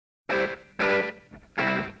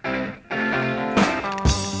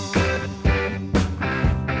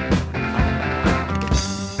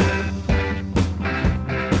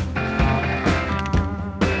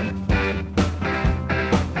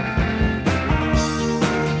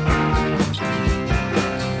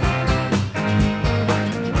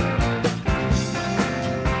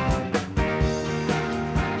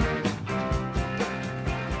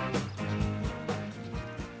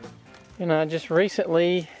And I just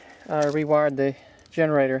recently rewired the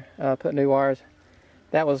generator, put new wires.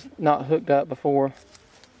 That was not hooked up before.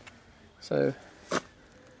 So,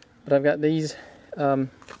 but I've got these to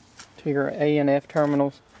your A and F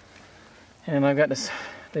terminals, and I've got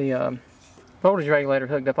the voltage regulator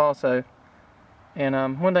hooked up also.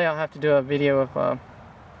 And one day I'll have to do a video of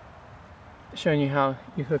showing you how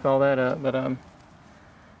you hook all that up. But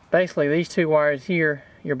basically, these two wires here,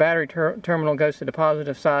 your battery terminal goes to the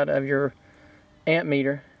positive side of your amp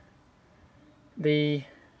meter. The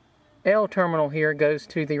L terminal here goes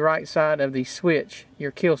to the right side of the switch, your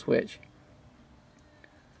kill switch.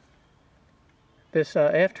 This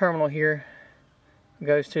F terminal here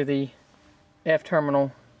goes to the F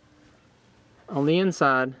terminal on the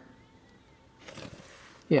inside.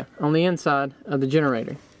 Yeah, on the inside of the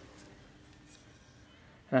generator.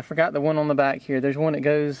 And I forgot the one on the back here. There's one that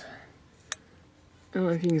goes, I don't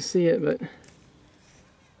know if you can see it, but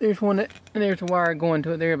there's one that, and there's a wire going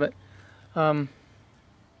to it there, but I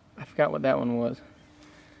forgot what that one was.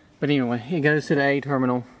 But anyway, it goes to the A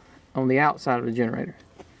terminal on the outside of the generator.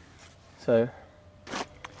 So,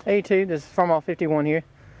 A2, this is Farmall 51 here.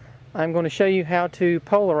 I'm going to show you how to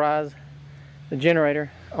polarize the generator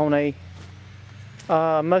on a,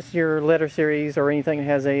 most of your letter series or anything that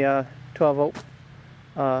has a 12 volt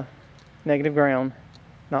negative ground,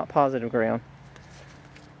 not positive ground.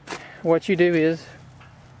 What you do is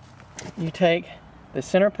you take the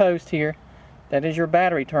center post here, that is your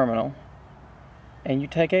battery terminal, and you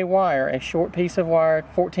take a wire, a short piece of wire,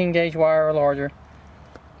 14 gauge wire or larger,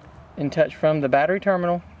 and touch from the battery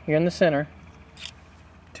terminal here in the center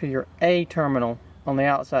to your A terminal on the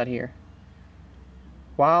outside here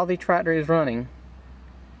while the tractor is running,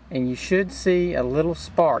 and you should see a little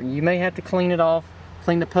spark. You may have to clean it off,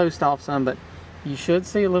 clean the post off some, but you should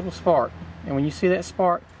see a little spark. And when you see that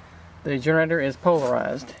spark, the generator is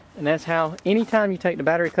polarized. And that's how, anytime you take the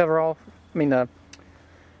battery cover off, anytime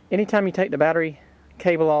you take the battery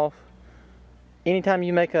cable off, anytime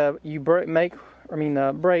you break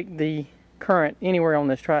the current anywhere on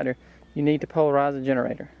this tractor, you need to polarize the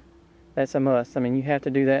generator. That's a must. I mean, you have to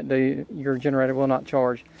do that. Your generator will not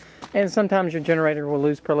charge. And sometimes your generator will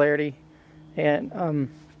lose polarity, and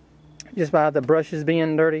just by the brushes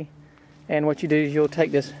being dirty. And what you do is you'll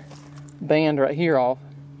take this band right here off,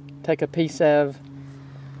 take a piece of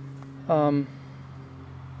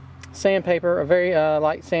sandpaper, a very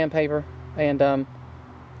light sandpaper, and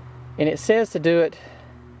it says to do it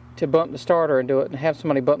to bump the starter and do it, and have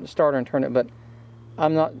somebody bump the starter and turn it. But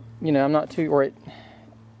I'm not, I'm not too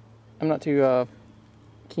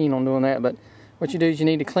keen on doing that. But what you do is you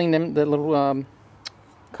need to clean the little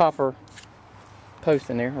copper post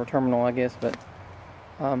in there, or terminal, I guess. But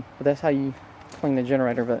that's how you clean the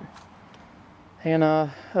generator. And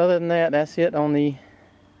other than that, that's it on the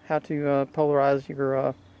how to polarize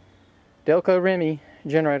your Delco Remy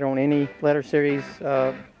generator on any letter series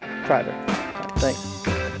tractor. Thanks.